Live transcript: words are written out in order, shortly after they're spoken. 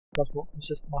Guys, welcome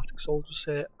to Systematicsoldiers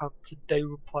here, and today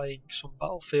we're playing some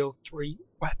Battlefield 3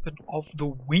 Weapon of the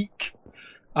Week,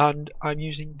 and I'm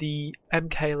using the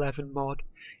Mk11 mod.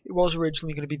 It was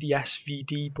originally going to be the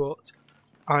SVD, but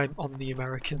I'm on the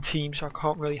American team, so I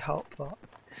can't really help that.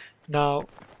 Now,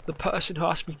 the person who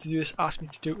asked me to do this asked me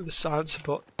to do it with a silencer,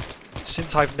 but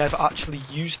since I've never actually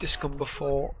used this gun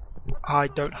before, I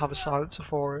don't have a silencer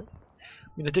for it.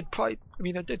 I did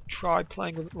try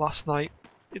playing with it last night.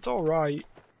 It's alright.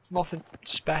 It's nothing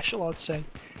special, I'd say.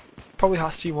 Probably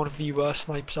has to be one of the worst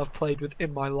snipers I've played with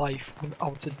in my life,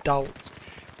 without a doubt.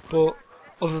 But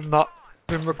other than that,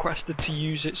 I've been requested to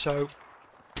use it, so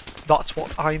that's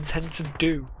what I intend to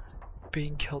do.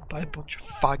 Being killed by a bunch of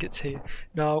faggots here.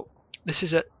 Now, this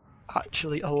is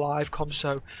actually a live com,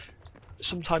 so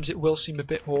sometimes it will seem a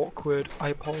bit awkward. I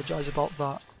apologise about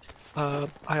that.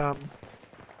 I am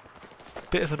a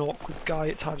bit of an awkward guy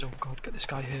at times. Oh god, get this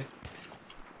guy here.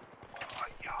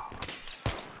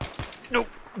 No!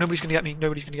 Nobody's gonna get me,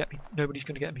 nobody's gonna get me, nobody's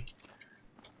gonna get me.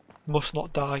 Must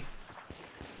not die.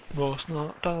 Must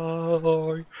not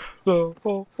die.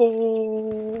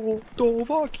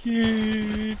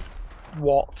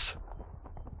 What?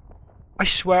 I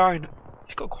swear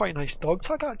he's got quite a nice dog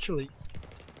tag actually.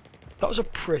 That was a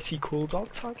pretty cool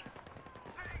dog tag.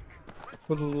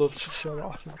 Would love to show that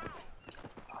off.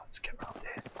 Let's get around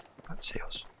here. Don't see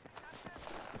us.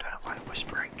 I don't know why I'm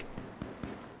whispering.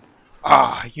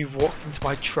 Ah, you've walked into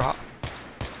my trap.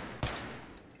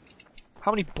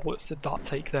 How many bullets did that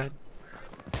take then?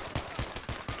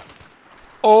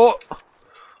 Oh!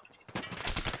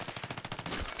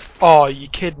 Oh, you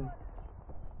kidding?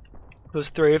 There's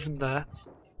 3 of them there.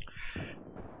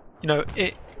 You know,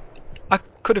 I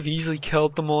could have easily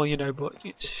killed them all, you know, but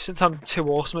since I'm too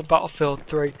awesome at Battlefield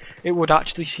 3, it would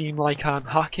actually seem like I'm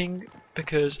hacking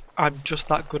because I'm just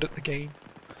that good at the game.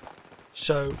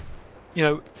 So, you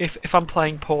know, if I'm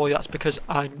playing poorly, that's because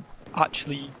I'm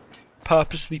actually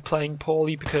purposely playing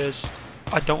poorly because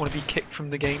I don't want to be kicked from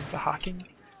the game for hacking,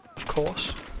 of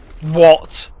course.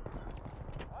 What?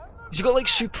 Has he got like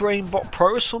Super Aimbot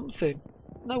Pro or something?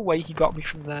 No way he got me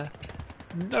from there.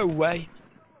 No way.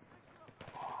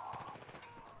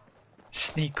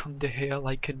 Sneak under here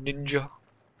like a ninja.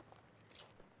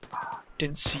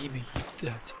 Didn't see me, you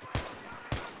dirt.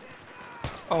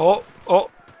 Oh, oh,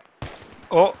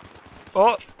 oh.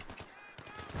 Oh!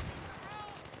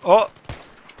 Oh!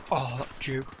 Oh, that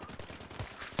Jew.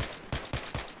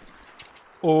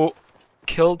 Oh,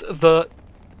 killed the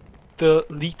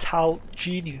lethal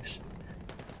genius.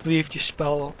 Believed you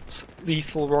spelled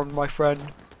lethal wrong, my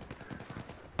friend.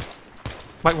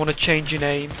 Might want to change your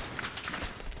name.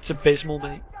 It's abysmal,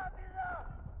 mate.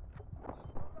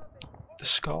 The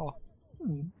scar.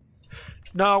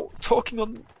 Now, talking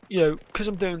on, you know, because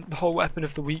I'm doing the whole weapon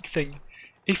of the week thing.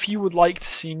 If you would like to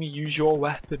see me use your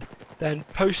weapon, then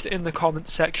post it in the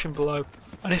comments section below,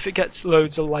 and if it gets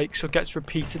loads of likes or gets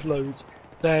repeated loads,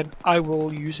 then I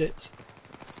will use it.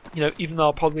 You know, even though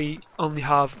I'll probably only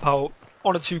have about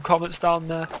 1 or 2 comments down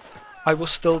there, I will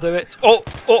still do it. Oh!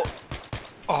 Oh!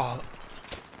 Oh!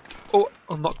 Oh!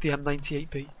 Unlock the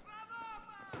M98B.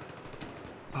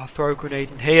 Throw a grenade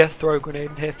in here, throw a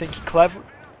grenade in here, think you're clever.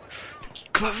 Think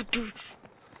you're clever, dude.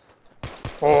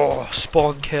 Oh,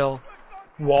 spawn kill.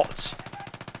 What?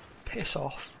 Piss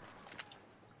off.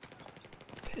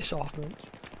 Piss off, mate.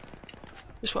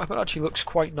 This weapon actually looks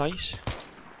quite nice.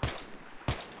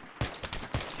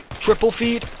 Triple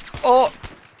feed. Oh!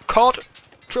 COD!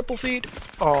 Triple feed.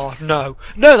 Oh, no.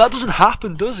 No, that doesn't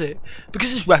happen, does it?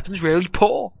 Because this weapon's really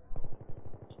poor.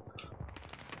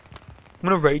 I'm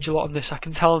gonna rage a lot on this, I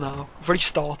can tell now. I've already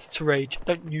started to rage. I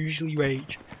don't usually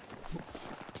rage.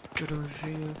 Get over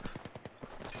here.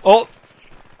 Oh!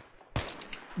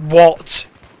 What?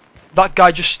 That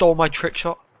guy just stole my trick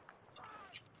shot.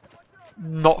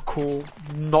 Not cool.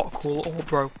 Not cool at all,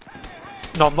 bro.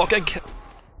 No, I'm not getting killed.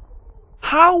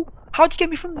 How? How'd you get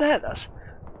me from there?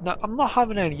 No, I'm not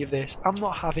having any of this. I'm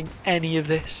not having any of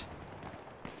this.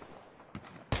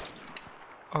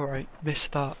 Alright,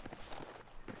 missed that.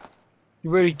 You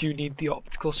really do need the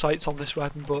optical sights on this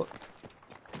weapon, but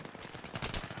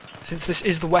since this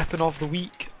is the weapon of the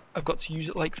week, I've got to use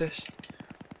it like this.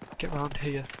 Get around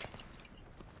here.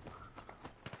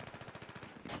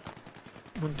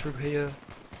 Run through here.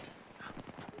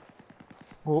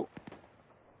 Oh.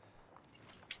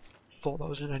 Thought that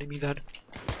was an enemy then.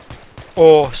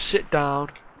 Oh, sit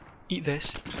down. Eat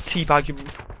this. Teabag him.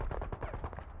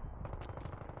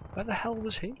 Where the hell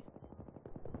was he?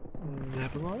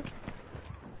 Never mind.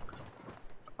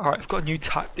 Alright, I've got a new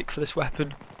tactic for this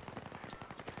weapon.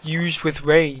 Use with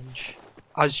range,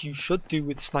 as you should do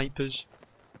with snipers.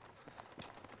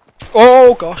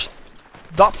 Oh gosh,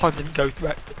 that plan didn't go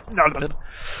through. No.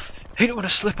 Hate it when I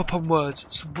slip up on words.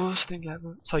 It's the worst thing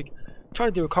ever. It's like trying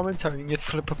to do a commentary and you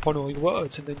slip up on all your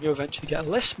words, and then you eventually get a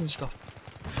list and stuff.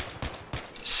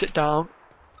 Sit down.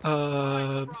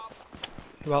 Who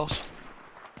else?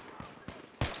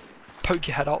 Poke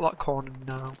your head out that corner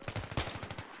now.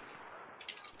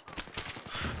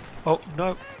 Oh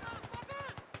no.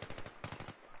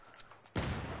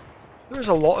 There is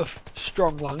a lot of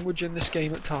strong language in this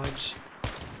game at times.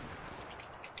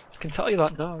 I can tell you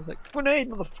that now. It's like, grenade,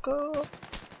 motherfucker!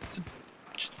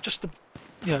 It's just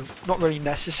you know, not really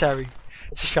necessary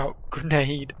to shout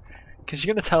grenade, because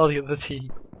you're going to tell the other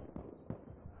team.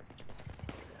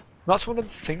 That's one of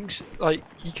the things, like,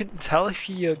 you can tell if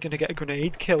you're going to get a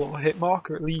grenade kill or a hit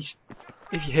mark, or at least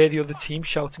if you hear the other team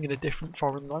shouting in a different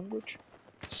foreign language.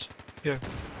 It's, you know,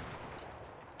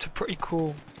 it's a pretty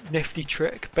cool, nifty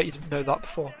trick. Bet you didn't know that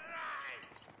before.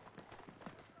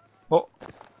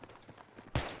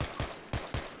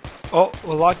 Oh,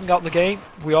 we're lagging out the game.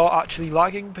 We are actually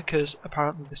lagging because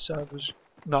apparently the servers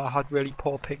had really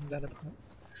poor ping then apparently.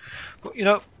 But you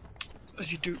know,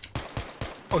 as you do.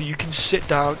 Oh, you can sit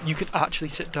down. You can actually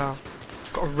sit down.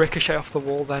 Got a ricochet off the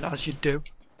wall then as you do.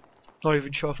 Not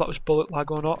even sure if that was bullet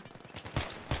lag or not.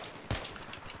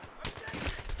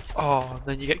 Oh, and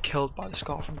then you get killed by the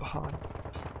scar from behind.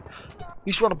 At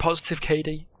least we're on a positive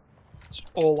KD. That's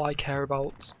all I care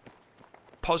about.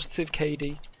 Positive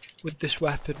KD with this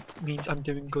weapon means I'm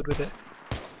doing good with it.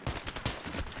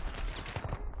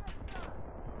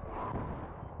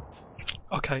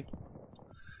 Okay.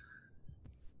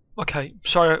 Okay,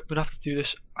 sorry I'm gonna have to do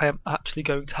this. I am actually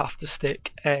going to have to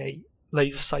stick a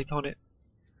laser sight on it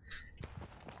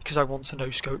because I want to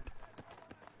no scope.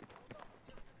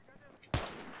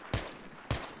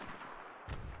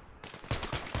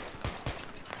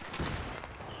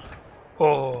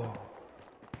 Oh,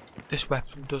 this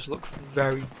weapon does look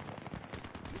very,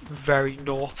 very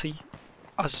naughty,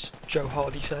 as Joe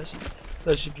Hardy says.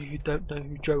 Those of you who don't know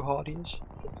who Joe Hardy is,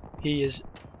 he is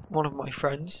one of my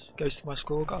friends, goes to my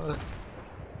school, got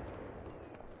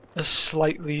a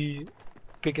slightly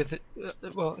bigger,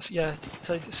 well, yeah,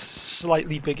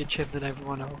 slightly bigger chin than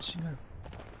everyone else, you know.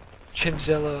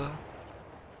 Chinzilla,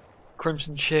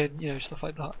 Crimson Chin, you know, stuff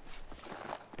like that.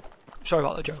 Sorry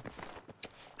about that, Joe.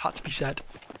 Had to be said.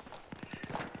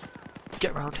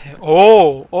 Get around here.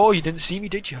 Oh, you didn't see me,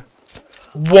 did you?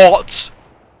 What?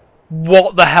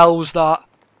 What the hell was that?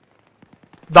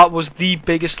 That was the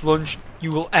biggest lunge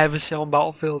you will ever see on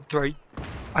Battlefield 3.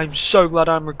 I'm so glad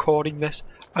I'm recording this.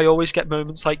 I always get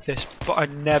moments like this, but I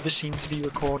never seem to be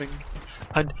recording.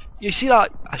 And you see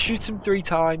that? I shoot him 3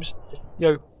 times.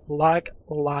 You know, lag.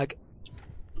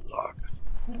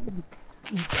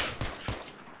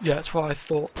 Yeah, that's what I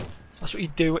thought. That's what you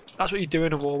do. That's what you do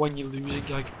in a war when you're losing.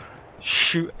 You, like,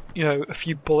 shoot, you know, a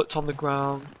few bullets on the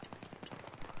ground.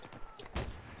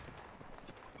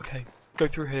 Okay, go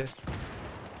through here.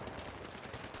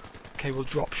 Okay, we'll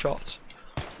drop shots.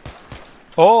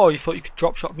 Oh, you thought you could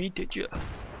drop shot me, did you?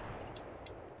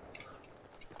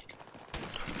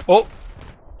 Oh,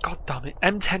 god damn it!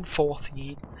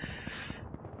 M1014.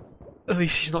 At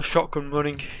least he's not shotgun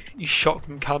running. He's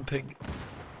shotgun camping.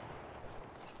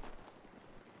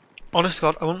 Honest to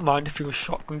God, I wouldn't mind if he was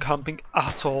shotgun camping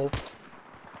at all.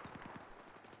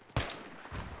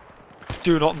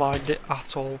 Do not mind it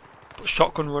at all. But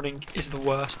shotgun running is the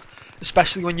worst.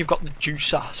 Especially when you've got the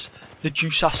JUSAS. The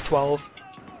JUSAS 12.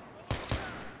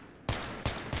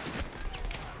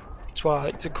 That's what I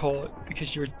like to call it,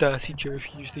 because you're a dirty Jew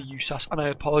if you use the USAS. And I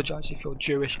apologise if you're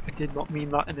Jewish. I did not mean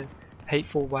that in a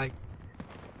hateful way.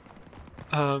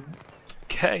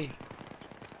 Okay.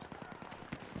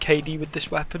 KD with this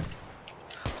weapon.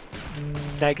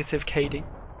 Negative KD.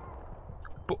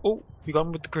 But oh, we got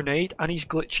him with the grenade and he's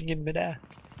glitching in midair.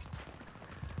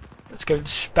 Let's go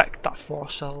inspect that for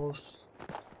ourselves.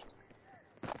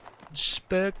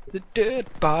 Inspect the dead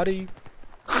body.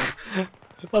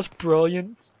 That's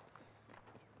brilliant.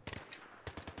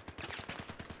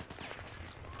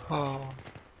 Oh.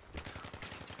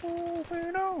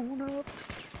 Moving on up.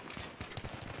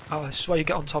 Oh, this is why you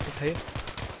get on top of here.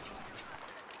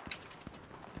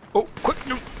 Oh, quick!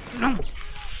 No!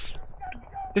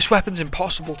 This weapon's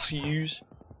impossible to use.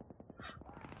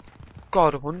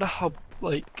 God, I wonder how,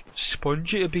 like,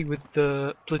 spongy it'd be with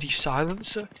the bloody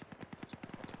silencer.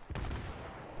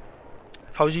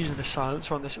 If I was using the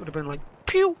silencer on this, it would have been like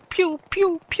pew pew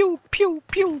pew pew pew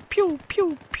pew pew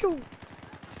pew pew.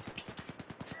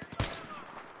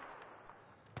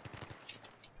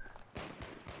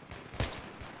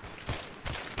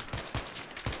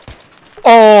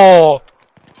 Oh!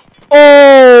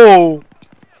 Oh!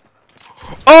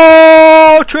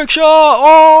 Oh, trick shot!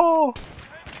 Oh,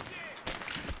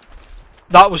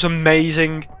 that was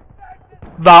amazing.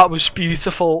 That was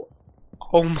beautiful.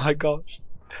 Oh my gosh,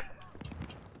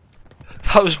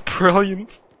 that was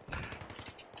brilliant.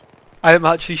 I am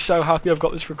actually so happy I've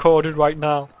got this recorded right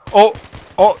now. Oh,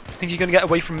 think you're gonna get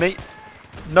away from me?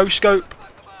 No scope.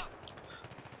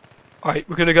 Alright,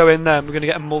 we're gonna go in there and we're gonna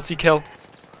get a multi-kill.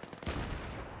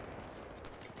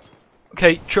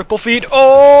 Okay, triple feed.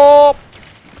 Oh!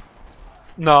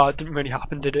 No, it didn't really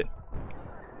happen, did it?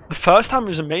 The first time it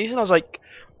was amazing. I was like,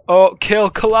 oh, kill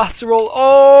collateral.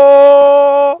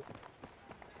 Oh!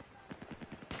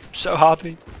 So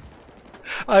happy.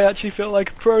 I actually feel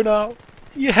like a pro now.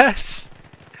 Yes!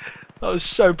 That was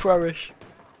so pro-ish.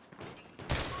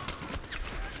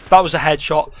 That was a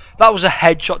headshot. That was a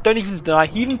headshot. Don't even deny.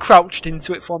 He even crouched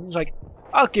into it for me. He was like,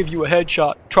 I'll give you a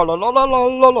headshot.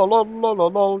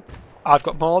 Tra-la-la-la-la-la-la-la-la-la. I've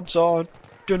got mods on.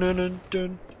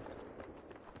 Dun-dun-dun-dun.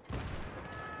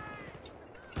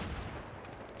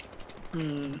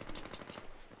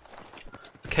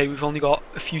 Okay, we've only got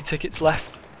a few tickets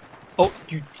left. Oh,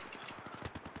 you...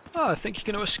 Oh, I think you're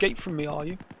going to escape from me, are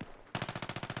you?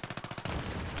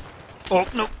 Oh,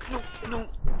 no, no, no.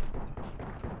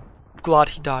 Glad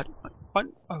he died.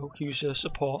 Oh, he was a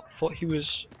support. Thought he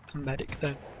was a medic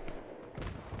then.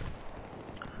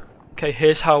 Okay,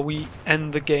 here's how we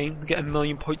end the game. We get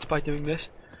 1,000,000 points by doing this.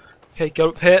 Okay, go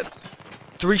up here.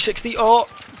 360. Oh!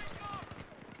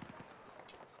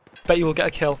 Bet you will get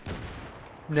a kill.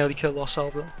 Nearly killed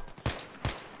ourselves though.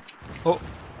 Oh.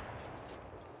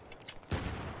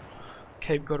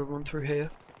 Okay, we've got to run through here.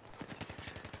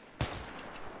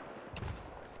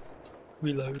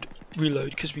 Reload.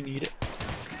 Reload, because we need it.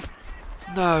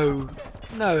 No.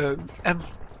 No.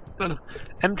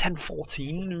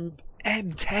 M1014 noob.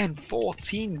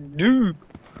 M1014 noob.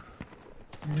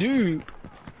 Noob.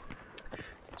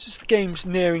 Just the game's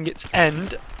nearing its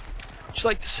end. Just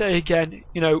like to say again,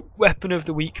 you know, weapon of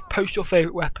the week, post your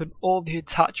favourite weapon, all the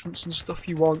attachments and stuff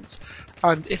you want,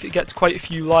 and if it gets quite a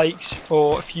few likes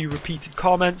or a few repeated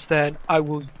comments, then I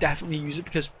will definitely use it,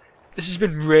 because this has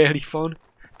been really fun,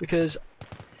 because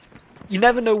you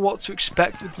never know what to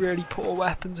expect with really poor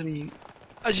weapons. I mean,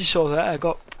 as you saw there, I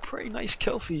got pretty nice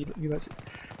kill feed.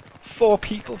 4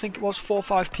 people, I think it was, 4 or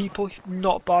 5 people,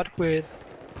 not bad with,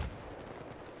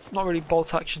 not really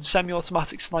bolt action,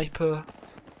 semi-automatic sniper.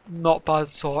 Not bad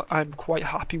at all. I'm quite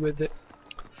happy with it.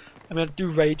 I mean, I do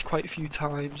rage quite a few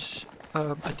times.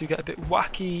 I do get a bit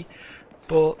wacky,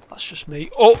 but that's just me.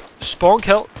 Oh, spawn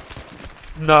kill.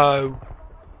 No.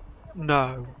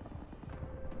 No.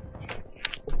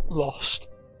 Lost.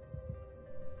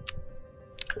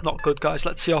 Not good, guys.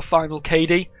 Let's see our final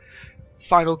KD.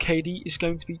 Final KD is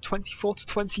going to be 24 to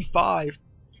 25.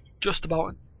 Just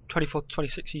about 24 to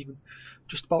 26 even.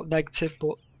 Just about negative,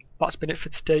 but that's been it for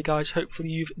today, guys. Hopefully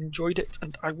you've enjoyed it,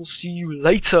 and I will see you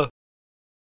later.